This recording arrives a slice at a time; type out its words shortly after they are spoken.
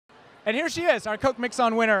And here she is, our Coke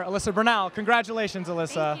Mix'On winner, Alyssa Bernal. Congratulations,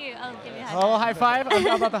 Alyssa. Thank you. I'll give you a high A little five. high five?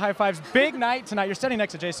 How about the high fives? Big night tonight. You're standing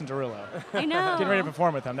next to Jason Derulo. I know. Getting ready to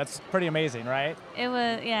perform with him. That's pretty amazing, right? It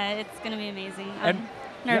was, yeah, it's going to be amazing. I'm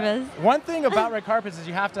nervous. Yeah. One thing about red carpets is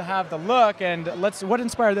you have to have the look, and what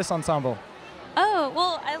inspired this ensemble? Oh,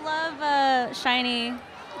 well, I love shiny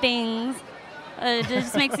things. It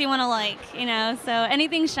just makes you want to like, you know, so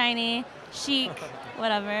anything shiny, chic,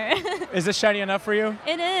 whatever. Is this shiny enough for you?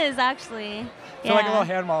 It is, actually. I feel like a little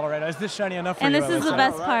hand model right now. Is this shiny enough for and you? this is the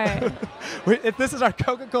best part. This is our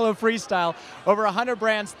Coca-Cola Freestyle. Over 100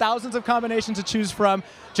 brands, thousands of combinations to choose from.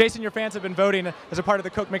 Jason, your fans have been voting as a part of the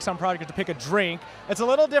Coke Mix'On project to pick a drink. It's a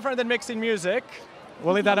little different than mixing music.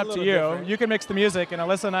 We'll leave that up to you. Different. You can mix the music, and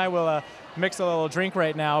Alyssa and I will mix a little drink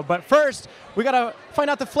right now. But first, we got to find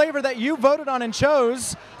out the flavor that you voted on and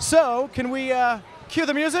chose. So, can we cue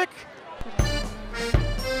the music?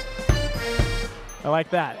 I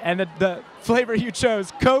like that. And the flavor you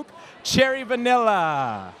chose, Coke Cherry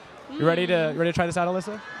Vanilla. You ready to try this out,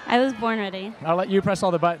 Alyssa? I was born ready. I'll let you press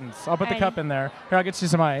all the buttons. I'll put the Alrighty. cup in there. Here, I'll get you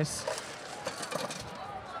some ice.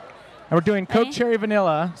 And we're doing Coke Ready? Cherry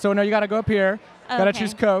Vanilla. So no, you got to go up here. Oh, Got to okay.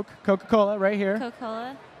 choose Coke, Coca-Cola right here. Coca-Cola.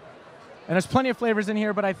 And there's plenty of flavors in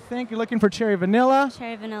here, but I think you're looking for Cherry Vanilla.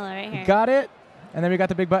 Cherry vanilla right here. Got it. And then we got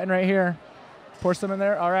the big button right here. Pour some in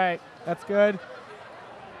there. All right, that's good.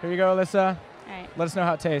 Here you go, Alyssa. All right. Let us know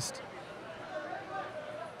how it tastes.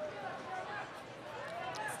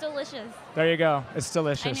 It's delicious. There you go. It's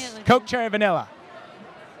delicious. I knew it would Coke be. Cherry Vanilla.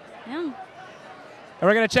 Yeah. And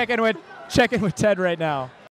we're gonna check in with Ted right now.